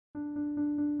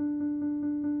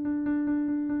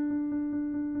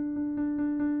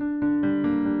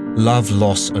Love,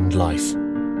 Loss and Life.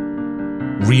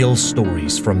 Real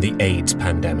stories from the AIDS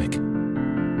pandemic.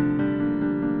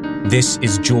 This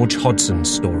is George Hodson's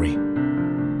story.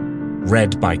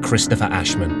 Read by Christopher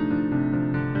Ashman.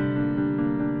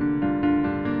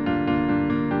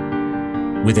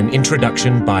 With an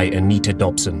introduction by Anita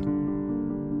Dobson.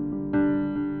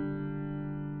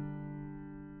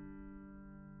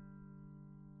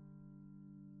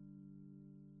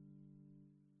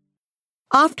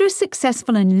 After a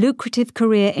successful and lucrative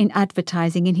career in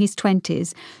advertising in his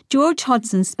 20s, George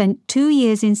Hodson spent 2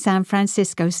 years in San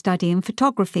Francisco studying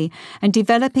photography and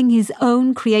developing his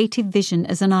own creative vision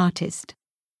as an artist.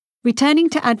 Returning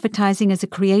to advertising as a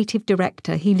creative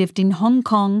director, he lived in Hong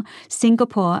Kong,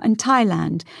 Singapore and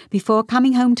Thailand before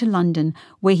coming home to London,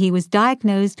 where he was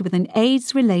diagnosed with an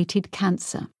AIDS-related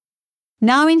cancer.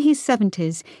 Now in his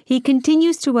 70s, he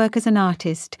continues to work as an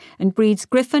artist and breeds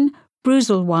Griffon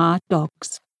Bruxellois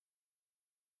dogs.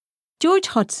 George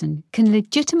Hodson can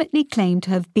legitimately claim to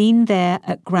have been there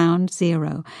at ground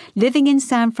zero, living in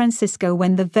San Francisco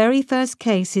when the very first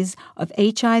cases of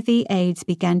HIV/AIDS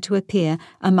began to appear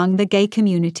among the gay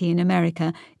community in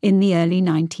America in the early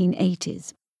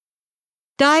 1980s.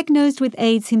 Diagnosed with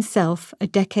AIDS himself a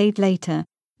decade later,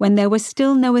 when there was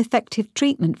still no effective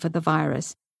treatment for the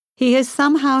virus, he has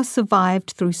somehow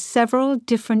survived through several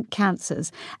different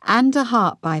cancers and a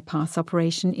heart bypass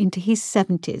operation into his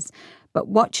 70s, but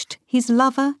watched his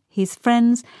lover, his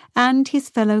friends, and his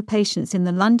fellow patients in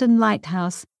the London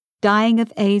lighthouse dying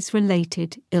of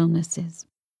AIDS-related illnesses.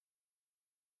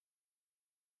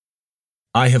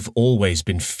 I have always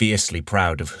been fiercely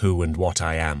proud of who and what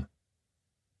I am.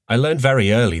 I learned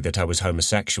very early that I was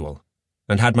homosexual,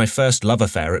 and had my first love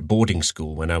affair at boarding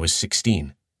school when I was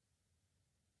 16.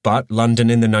 But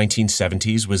London in the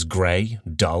 1970s was grey,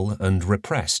 dull, and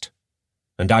repressed.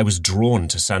 And I was drawn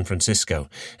to San Francisco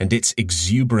and its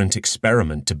exuberant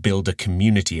experiment to build a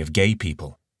community of gay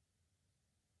people.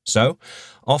 So,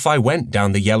 off I went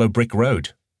down the yellow brick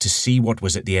road to see what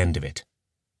was at the end of it.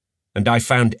 And I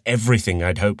found everything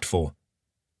I'd hoped for.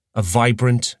 A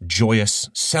vibrant, joyous,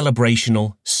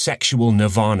 celebrational, sexual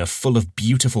nirvana full of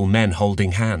beautiful men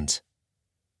holding hands.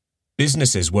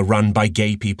 Businesses were run by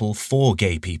gay people for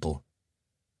gay people.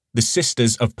 The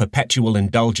Sisters of Perpetual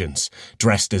Indulgence,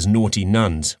 dressed as naughty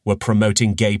nuns, were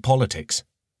promoting gay politics.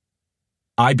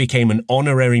 I became an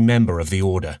honorary member of the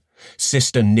order,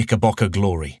 Sister Knickerbocker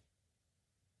Glory.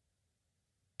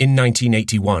 In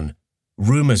 1981,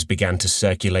 rumors began to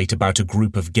circulate about a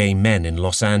group of gay men in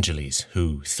Los Angeles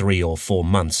who, 3 or 4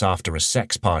 months after a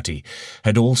sex party,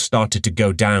 had all started to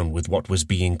go down with what was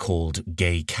being called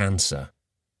gay cancer.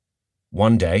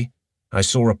 One day, I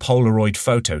saw a Polaroid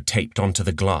photo taped onto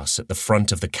the glass at the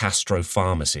front of the Castro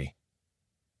Pharmacy.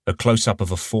 A close-up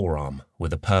of a forearm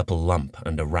with a purple lump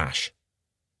and a rash.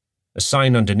 A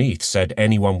sign underneath said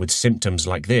anyone with symptoms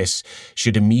like this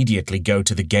should immediately go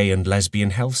to the Gay and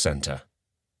Lesbian Health Center.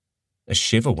 A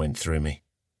shiver went through me.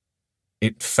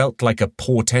 It felt like a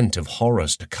portent of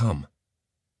horrors to come.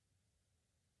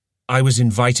 I was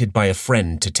invited by a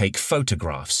friend to take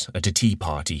photographs at a tea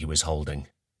party he was holding.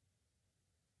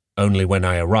 Only when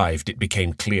I arrived it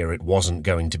became clear it wasn't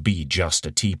going to be just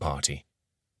a tea party.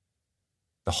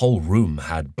 The whole room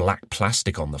had black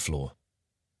plastic on the floor.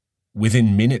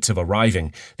 Within minutes of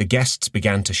arriving, the guests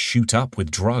began to shoot up with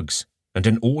drugs, and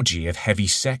an orgy of heavy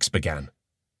sex began.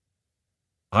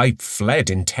 I fled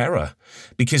in terror,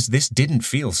 because this didn't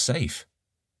feel safe.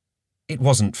 It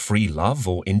wasn't free love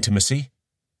or intimacy.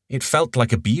 It felt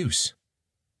like abuse.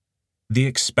 The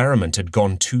experiment had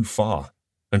gone too far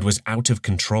and was out of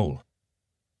control.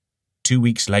 2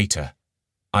 weeks later,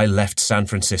 I left San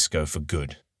Francisco for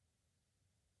good.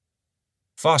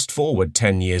 Fast forward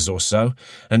 10 years or so,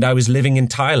 and I was living in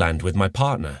Thailand with my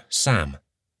partner, Sam.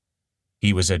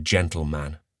 He was a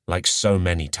gentleman, like so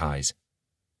many Thais.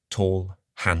 Tall,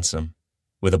 handsome,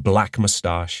 with a black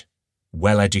moustache,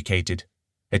 well-educated,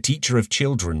 a teacher of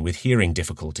children with hearing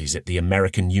difficulties at the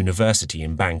American University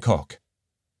in Bangkok.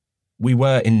 We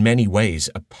were in many ways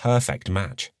a perfect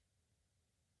match.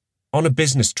 On a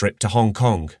business trip to Hong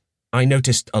Kong, I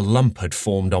noticed a lump had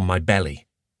formed on my belly.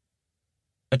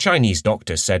 A Chinese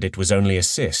doctor said it was only a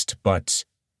cyst, but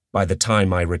by the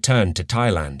time I returned to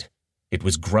Thailand, it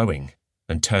was growing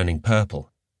and turning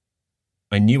purple.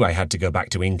 I knew I had to go back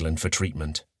to England for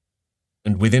treatment,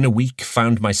 and within a week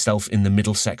found myself in the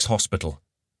Middlesex Hospital,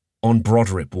 on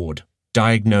Broderick Ward,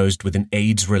 diagnosed with an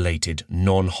AIDS-related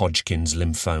non-Hodgkin's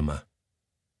lymphoma.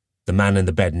 The man in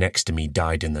the bed next to me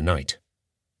died in the night.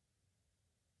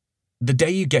 The day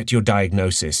you get your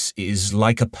diagnosis is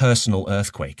like a personal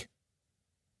earthquake.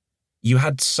 You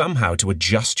had somehow to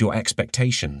adjust your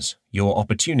expectations, your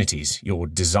opportunities, your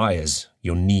desires,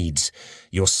 your needs,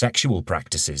 your sexual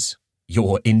practices,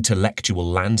 your intellectual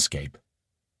landscape.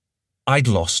 I'd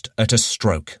lost, at a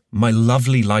stroke, my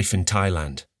lovely life in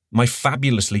Thailand, my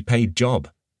fabulously paid job,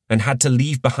 and had to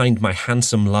leave behind my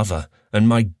handsome lover and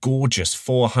my gorgeous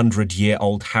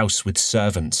 400-year-old house with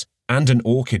servants and an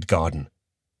orchid garden.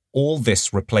 All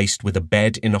this replaced with a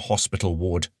bed in a hospital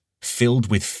ward, filled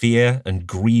with fear and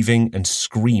grieving and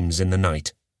screams in the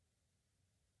night.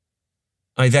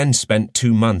 I then spent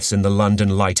 2 months in the London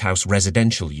Lighthouse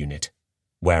residential unit,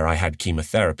 where I had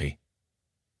chemotherapy.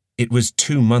 It was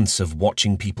 2 months of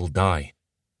watching people die,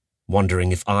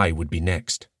 wondering if I would be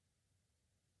next.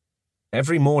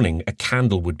 Every morning a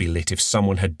candle would be lit if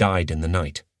someone had died in the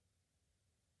night.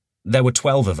 There were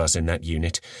 12 of us in that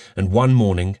unit, and one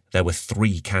morning there were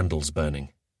 3 candles burning.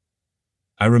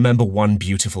 I remember one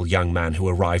beautiful young man who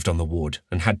arrived on the ward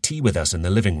and had tea with us in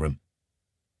the living room.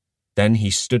 Then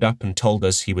he stood up and told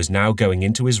us he was now going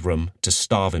into his room to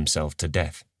starve himself to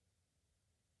death.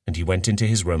 And he went into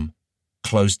his room,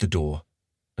 closed the door,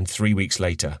 and 3 weeks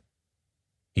later,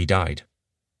 he died.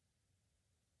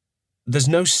 There's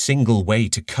no single way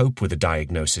to cope with a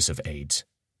diagnosis of AIDS.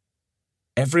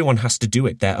 Everyone has to do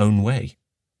it their own way.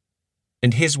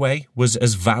 And his way was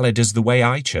as valid as the way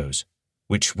I chose,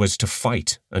 which was to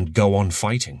fight and go on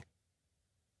fighting.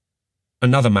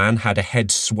 Another man had a head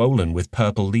swollen with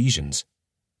purple lesions.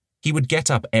 He would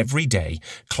get up every day,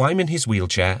 climb in his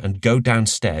wheelchair, and go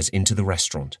downstairs into the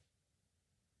restaurant.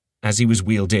 As he was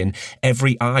wheeled in,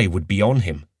 every eye would be on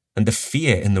him, and the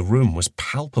fear in the room was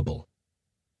palpable.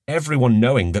 Everyone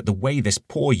knowing that the way this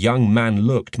poor young man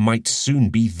looked might soon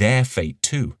be their fate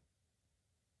too.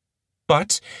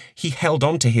 But he held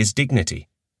on to his dignity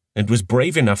and was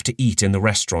brave enough to eat in the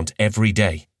restaurant every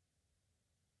day.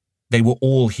 They were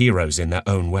all heroes in their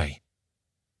own way.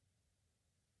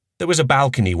 There was a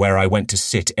balcony where I went to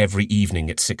sit every evening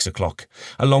at 6 o'clock,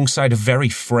 alongside a very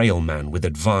frail man with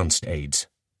advanced AIDS.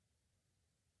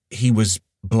 He was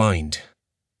blind.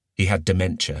 He had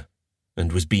dementia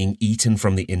and was being eaten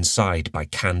from the inside by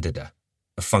Candida,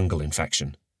 a fungal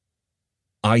infection.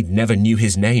 I never knew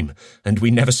his name, and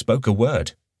we never spoke a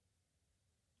word.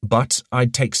 But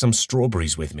I'd take some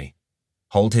strawberries with me,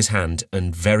 hold his hand,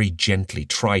 and very gently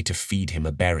try to feed him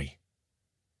a berry.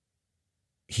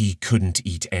 He couldn't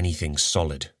eat anything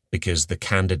solid because the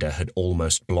Candida had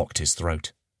almost blocked his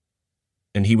throat.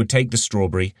 And he would take the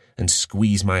strawberry and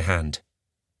squeeze my hand.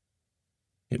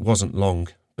 It wasn't long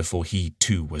before he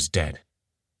too was dead.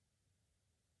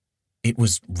 It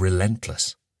was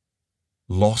relentless.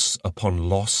 Loss upon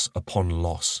loss upon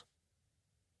loss.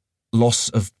 Loss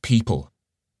of people.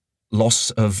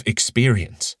 Loss of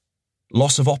experience.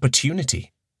 Loss of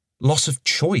opportunity. Loss of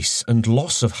choice and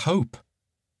loss of hope.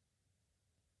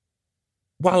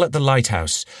 While at the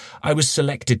lighthouse, I was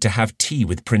selected to have tea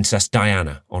with Princess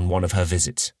Diana on one of her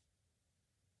visits.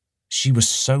 She was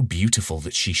so beautiful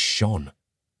that she shone.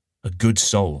 A good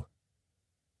soul.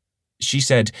 She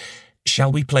said,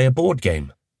 "Shall we play a board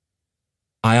game?"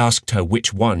 I asked her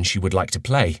which one she would like to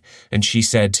play, and she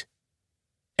said,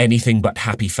 "Anything but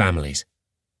Happy Families."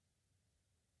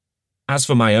 As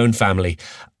for my own family,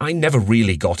 I never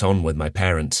really got on with my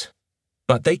parents,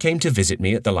 but they came to visit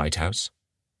me at the lighthouse.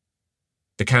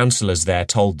 The counsellors there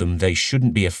told them they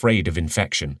shouldn't be afraid of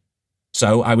infection,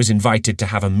 so I was invited to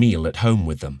have a meal at home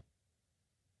with them.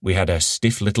 We had a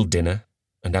stiff little dinner,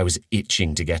 and I was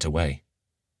itching to get away.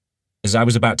 As I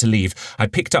was about to leave, I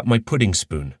picked up my pudding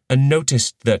spoon and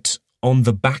noticed that on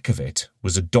the back of it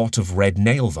was a dot of red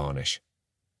nail varnish.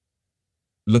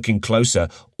 Looking closer,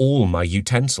 all my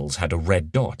utensils had a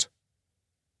red dot.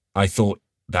 I thought,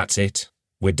 that's it,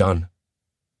 we're done.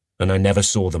 And I never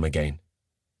saw them again.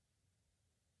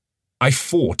 I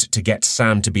fought to get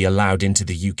Sam to be allowed into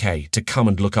the UK to come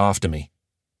and look after me.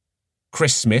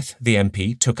 Chris Smith, the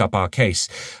MP, took up our case,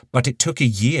 but it took a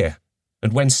year,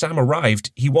 and when Sam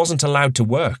arrived, he wasn't allowed to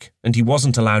work, and he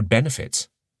wasn't allowed benefits.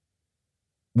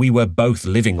 We were both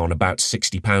living on about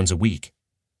 £60 a week.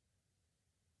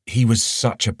 He was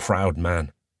such a proud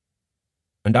man,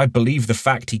 and I believe the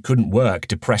fact he couldn't work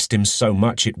depressed him so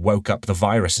much it woke up the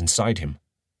virus inside him.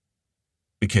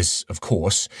 Because, of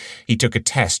course, he took a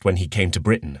test when he came to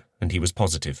Britain, and he was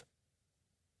positive.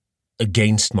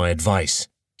 Against my advice,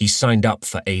 he signed up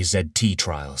for AZT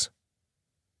trials.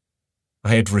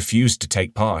 I had refused to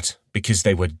take part because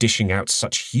they were dishing out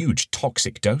such huge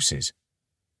toxic doses.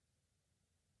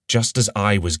 Just as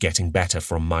I was getting better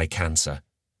from my cancer,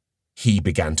 he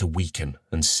began to weaken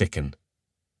and sicken,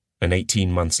 and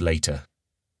 18 months later,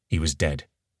 he was dead.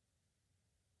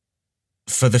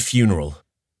 For the funeral,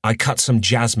 I cut some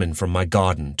jasmine from my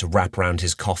garden to wrap round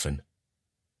his coffin,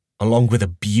 along with a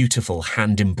beautiful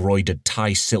hand-embroidered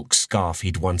Thai silk scarf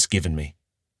he'd once given me.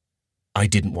 I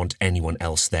didn't want anyone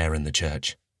else there in the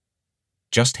church.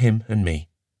 Just him and me,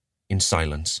 in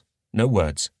silence, no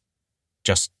words,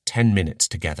 just 10 minutes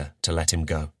together to let him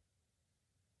go.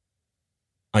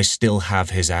 I still have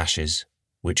his ashes,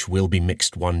 which will be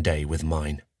mixed one day with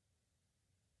mine.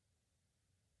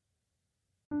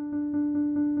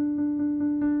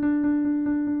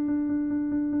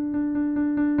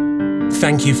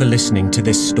 Thank you for listening to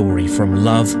this story from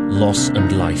Love, Loss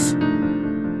and Life,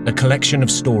 a collection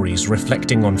of stories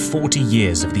reflecting on 40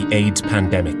 years of the AIDS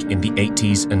pandemic in the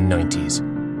 80s and 90s.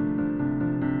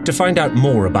 To find out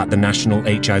more about the National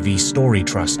HIV Story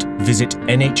Trust, visit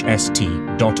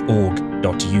nhst.org.uk.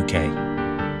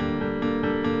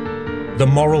 The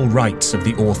moral rights of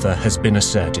the author has been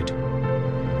asserted.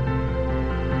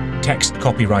 Text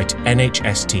copyright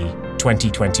NHST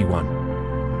 2021.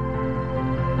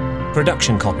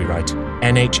 Production copyright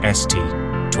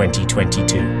NHST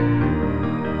 2022.